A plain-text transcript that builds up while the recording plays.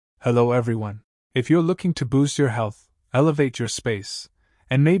Hello everyone. If you're looking to boost your health, elevate your space,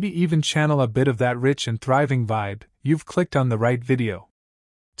 and maybe even channel a bit of that rich and thriving vibe, you've clicked on the right video.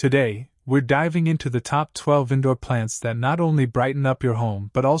 Today, we're diving into the top 12 indoor plants that not only brighten up your home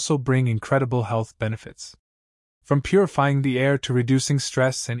but also bring incredible health benefits. From purifying the air to reducing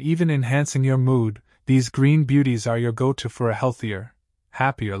stress and even enhancing your mood, these green beauties are your go-to for a healthier,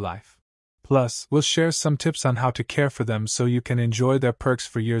 happier life. Plus, we'll share some tips on how to care for them so you can enjoy their perks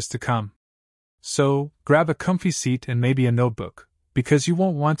for years to come. So, grab a comfy seat and maybe a notebook, because you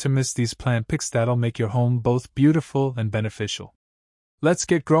won't want to miss these plant picks that'll make your home both beautiful and beneficial. Let's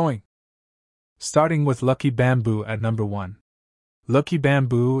get growing! Starting with Lucky Bamboo at number 1. Lucky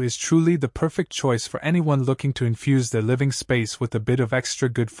Bamboo is truly the perfect choice for anyone looking to infuse their living space with a bit of extra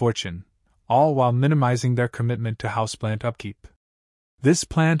good fortune, all while minimizing their commitment to houseplant upkeep. This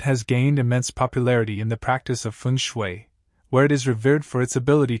plant has gained immense popularity in the practice of feng shui, where it is revered for its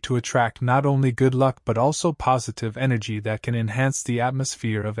ability to attract not only good luck but also positive energy that can enhance the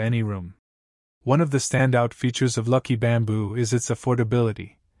atmosphere of any room. One of the standout features of Lucky Bamboo is its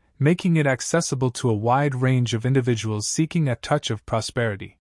affordability, making it accessible to a wide range of individuals seeking a touch of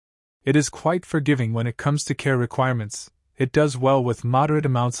prosperity. It is quite forgiving when it comes to care requirements. It does well with moderate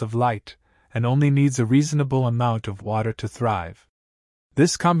amounts of light, and only needs a reasonable amount of water to thrive.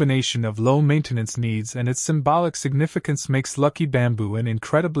 This combination of low maintenance needs and its symbolic significance makes Lucky Bamboo an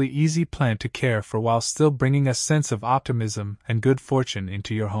incredibly easy plant to care for while still bringing a sense of optimism and good fortune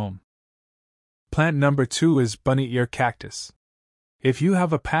into your home. Plant number 2 is Bunny Ear Cactus. If you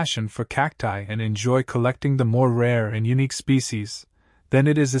have a passion for cacti and enjoy collecting the more rare and unique species, then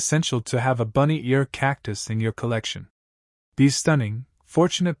it is essential to have a bunny ear cactus in your collection. These stunning,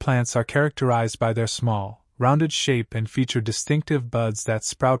 fortunate plants are characterized by their small, rounded shape and feature distinctive buds that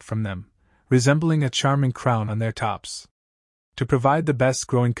sprout from them, resembling a charming crown on their tops. To provide the best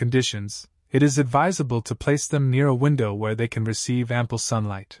growing conditions, it is advisable to place them near a window where they can receive ample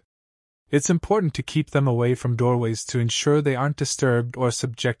sunlight. It's important to keep them away from doorways to ensure they aren't disturbed or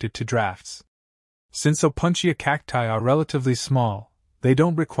subjected to drafts. Since Opuntia cacti are relatively small, they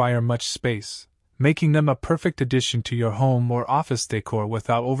don't require much space, making them a perfect addition to your home or office decor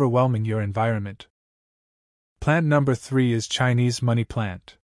without overwhelming your environment. Plant number 3 is Chinese money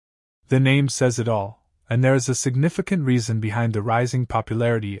plant. The name says it all, and there is a significant reason behind the rising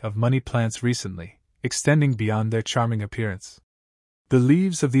popularity of money plants recently, extending beyond their charming appearance. The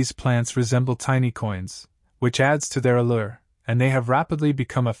leaves of these plants resemble tiny coins, which adds to their allure, and they have rapidly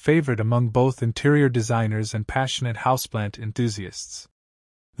become a favorite among both interior designers and passionate houseplant enthusiasts.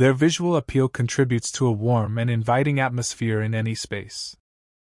 Their visual appeal contributes to a warm and inviting atmosphere in any space.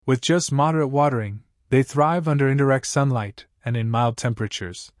 With just moderate watering, they thrive under indirect sunlight and in mild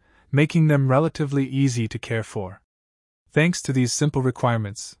temperatures, making them relatively easy to care for. Thanks to these simple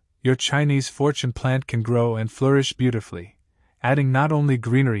requirements, your Chinese fortune plant can grow and flourish beautifully, adding not only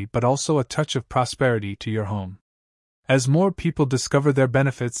greenery but also a touch of prosperity to your home. As more people discover their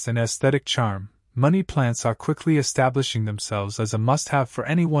benefits and aesthetic charm, money plants are quickly establishing themselves as a must-have for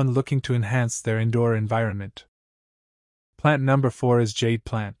anyone looking to enhance their indoor environment. Plant number 4 is Jade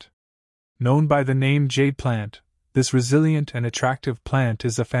Plant. Known by the name Jade Plant, this resilient and attractive plant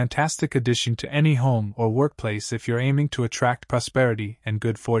is a fantastic addition to any home or workplace if you're aiming to attract prosperity and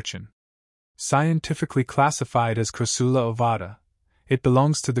good fortune. Scientifically classified as Crassula ovata, it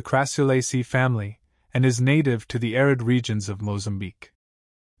belongs to the Crassulaceae family and is native to the arid regions of Mozambique.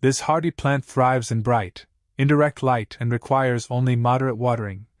 This hardy plant thrives in bright, indirect light and requires only moderate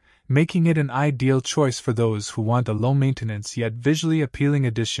watering, making it an ideal choice for those who want a low-maintenance yet visually appealing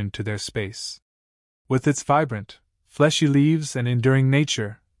addition to their space. With its vibrant, fleshy leaves and enduring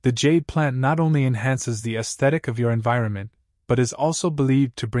nature, the jade plant not only enhances the aesthetic of your environment, but is also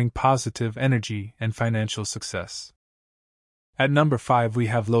believed to bring positive energy and financial success. At number 5 we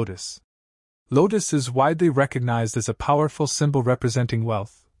have Lotus. Lotus is widely recognized as a powerful symbol representing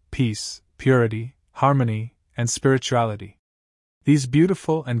wealth, peace, purity, harmony, and spirituality. These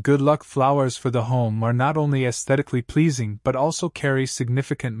beautiful and good luck flowers for the home are not only aesthetically pleasing but also carry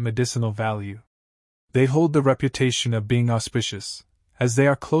significant medicinal value. They hold the reputation of being auspicious, as they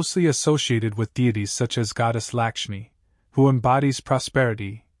are closely associated with deities such as Goddess Lakshmi, who embodies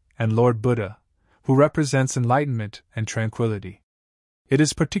prosperity, and Lord Buddha, who represents enlightenment and tranquility. It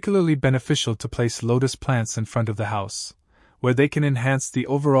is particularly beneficial to place lotus plants in front of the house, where they can enhance the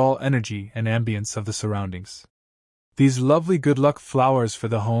overall energy and ambience of the surroundings. These lovely good luck flowers for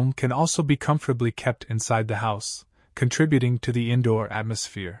the home can also be comfortably kept inside the house, contributing to the indoor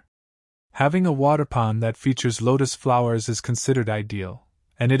atmosphere. Having a water pond that features lotus flowers is considered ideal,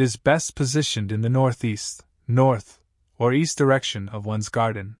 and it is best positioned in the northeast, north, or east direction of one's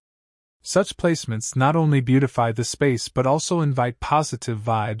garden. Such placements not only beautify the space but also invite positive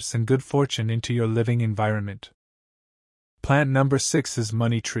vibes and good fortune into your living environment. Plant number 6 is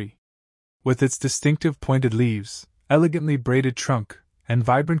Money Tree. With its distinctive pointed leaves, elegantly braided trunk, and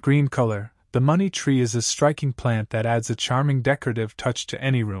vibrant green color, the money tree is a striking plant that adds a charming decorative touch to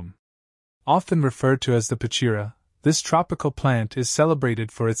any room. Often referred to as the pachira, this tropical plant is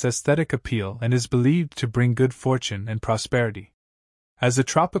celebrated for its aesthetic appeal and is believed to bring good fortune and prosperity. As a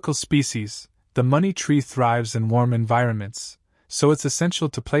tropical species, the money tree thrives in warm environments, so it's essential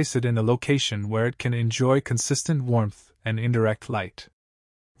to place it in a location where it can enjoy consistent warmth and indirect light.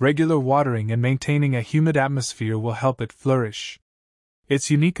 Regular watering and maintaining a humid atmosphere will help it flourish. Its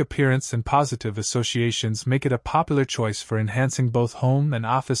unique appearance and positive associations make it a popular choice for enhancing both home and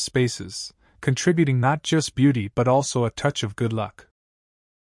office spaces, contributing not just beauty but also a touch of good luck.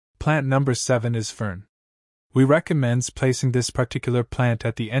 Plant number 7 is Fern. We recommend placing this particular plant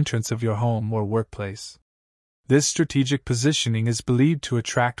at the entrance of your home or workplace. This strategic positioning is believed to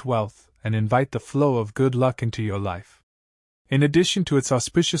attract wealth and invite the flow of good luck into your life. In addition to its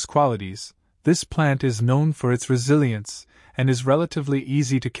auspicious qualities, this plant is known for its resilience and is relatively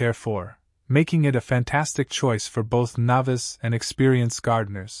easy to care for, making it a fantastic choice for both novice and experienced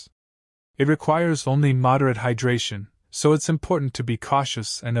gardeners. It requires only moderate hydration, so it's important to be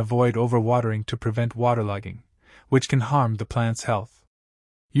cautious and avoid overwatering to prevent waterlogging, which can harm the plant's health.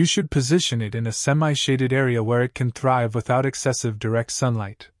 You should position it in a semi-shaded area where it can thrive without excessive direct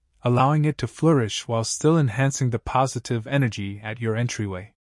sunlight, allowing it to flourish while still enhancing the positive energy at your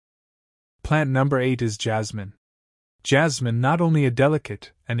entryway. Plant number 8 is Jasmine. Jasmine, not only a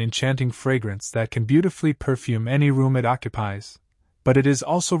delicate and enchanting fragrance that can beautifully perfume any room it occupies, but it is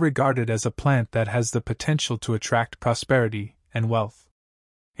also regarded as a plant that has the potential to attract prosperity and wealth.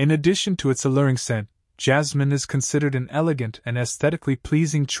 In addition to its alluring scent, jasmine is considered an elegant and aesthetically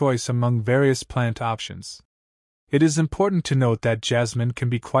pleasing choice among various plant options. It is important to note that jasmine can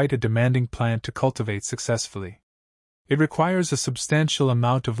be quite a demanding plant to cultivate successfully. It requires a substantial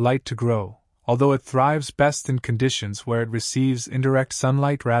amount of light to grow, although it thrives best in conditions where it receives indirect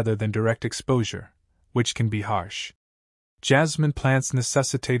sunlight rather than direct exposure, which can be harsh. Jasmine plants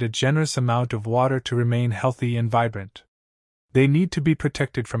necessitate a generous amount of water to remain healthy and vibrant. They need to be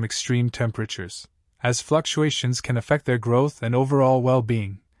protected from extreme temperatures, as fluctuations can affect their growth and overall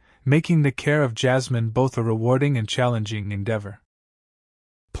well-being, making the care of jasmine both a rewarding and challenging endeavor.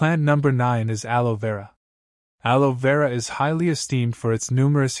 Plant number 9 is Aloe Vera. Aloe vera is highly esteemed for its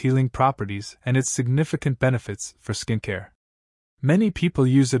numerous healing properties and its significant benefits for skincare. Many people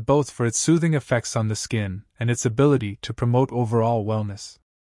use it both for its soothing effects on the skin and its ability to promote overall wellness.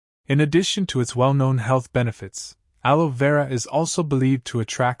 In addition to its well-known health benefits, aloe vera is also believed to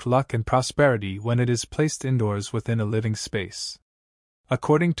attract luck and prosperity when it is placed indoors within a living space.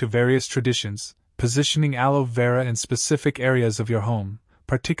 According to various traditions, positioning aloe vera in specific areas of your home,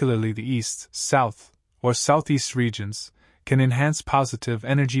 particularly the east, south, or southeast regions, can enhance positive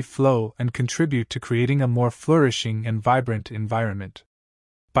energy flow and contribute to creating a more flourishing and vibrant environment.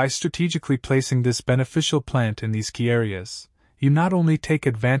 By strategically placing this beneficial plant in these key areas, you not only take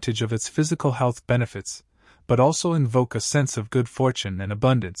advantage of its physical health benefits, but also invoke a sense of good fortune and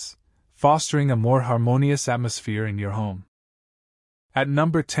abundance, fostering a more harmonious atmosphere in your home. At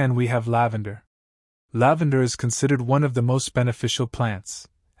number 10 we have lavender. Lavender is considered one of the most beneficial plants,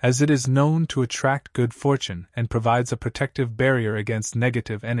 as it is known to attract good fortune and provides a protective barrier against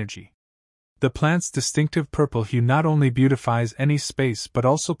negative energy. The plant's distinctive purple hue not only beautifies any space but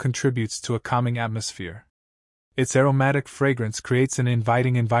also contributes to a calming atmosphere. Its aromatic fragrance creates an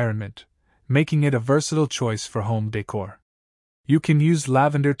inviting environment, making it a versatile choice for home decor. You can use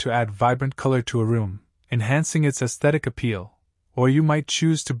lavender to add vibrant color to a room, enhancing its aesthetic appeal, or you might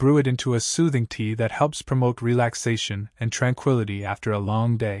choose to brew it into a soothing tea that helps promote relaxation and tranquility after a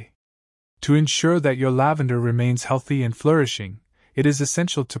long day. To ensure that your lavender remains healthy and flourishing, it is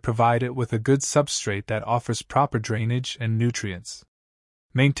essential to provide it with a good substrate that offers proper drainage and nutrients.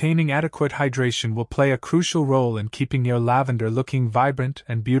 Maintaining adequate hydration will play a crucial role in keeping your lavender looking vibrant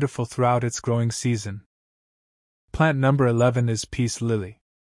and beautiful throughout its growing season. Plant number 11 is peace lily.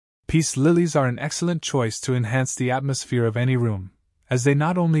 Peace lilies are an excellent choice to enhance the atmosphere of any room, as they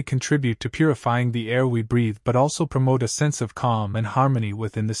not only contribute to purifying the air we breathe but also promote a sense of calm and harmony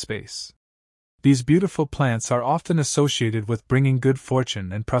within the space. These beautiful plants are often associated with bringing good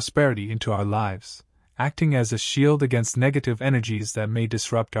fortune and prosperity into our lives, acting as a shield against negative energies that may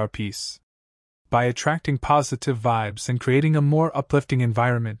disrupt our peace. By attracting positive vibes and creating a more uplifting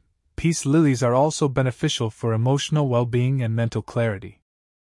environment, peace lilies are also beneficial for emotional well-being and mental clarity.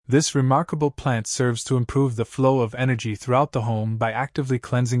 This remarkable plant serves to improve the flow of energy throughout the home by actively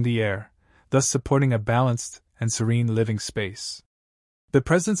cleansing the air, thus supporting a balanced and serene living space. The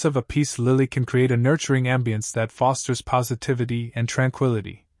presence of a peace lily can create a nurturing ambience that fosters positivity and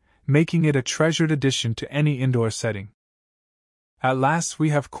tranquility, making it a treasured addition to any indoor setting. At last we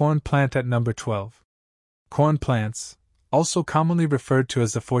have corn plant at number 12. Corn plants, also commonly referred to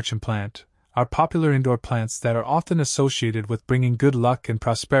as the fortune plant, are popular indoor plants that are often associated with bringing good luck and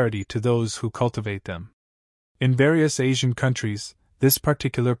prosperity to those who cultivate them. In various Asian countries, this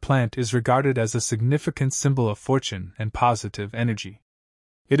particular plant is regarded as a significant symbol of fortune and positive energy.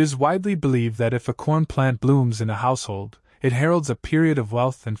 It is widely believed that if a corn plant blooms in a household, it heralds a period of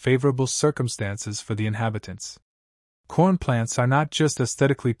wealth and favorable circumstances for the inhabitants. Corn plants are not just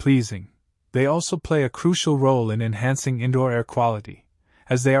aesthetically pleasing, they also play a crucial role in enhancing indoor air quality,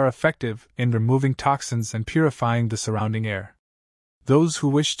 as they are effective in removing toxins and purifying the surrounding air. Those who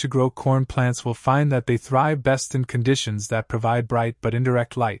wish to grow corn plants will find that they thrive best in conditions that provide bright but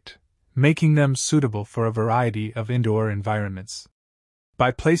indirect light, making them suitable for a variety of indoor environments.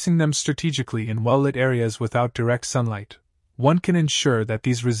 By placing them strategically in well-lit areas without direct sunlight, one can ensure that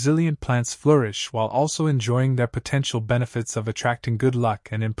these resilient plants flourish while also enjoying their potential benefits of attracting good luck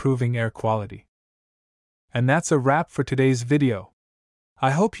and improving air quality. And that's a wrap for today's video.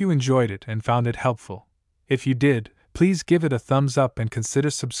 I hope you enjoyed it and found it helpful. If you did, please give it a thumbs up and consider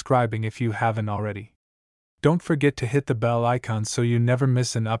subscribing if you haven't already. Don't forget to hit the bell icon so you never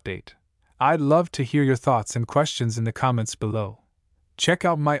miss an update. I'd love to hear your thoughts and questions in the comments below. Check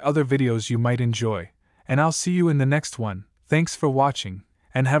out my other videos you might enjoy, and I'll see you in the next one. Thanks for watching,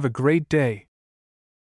 and have a great day.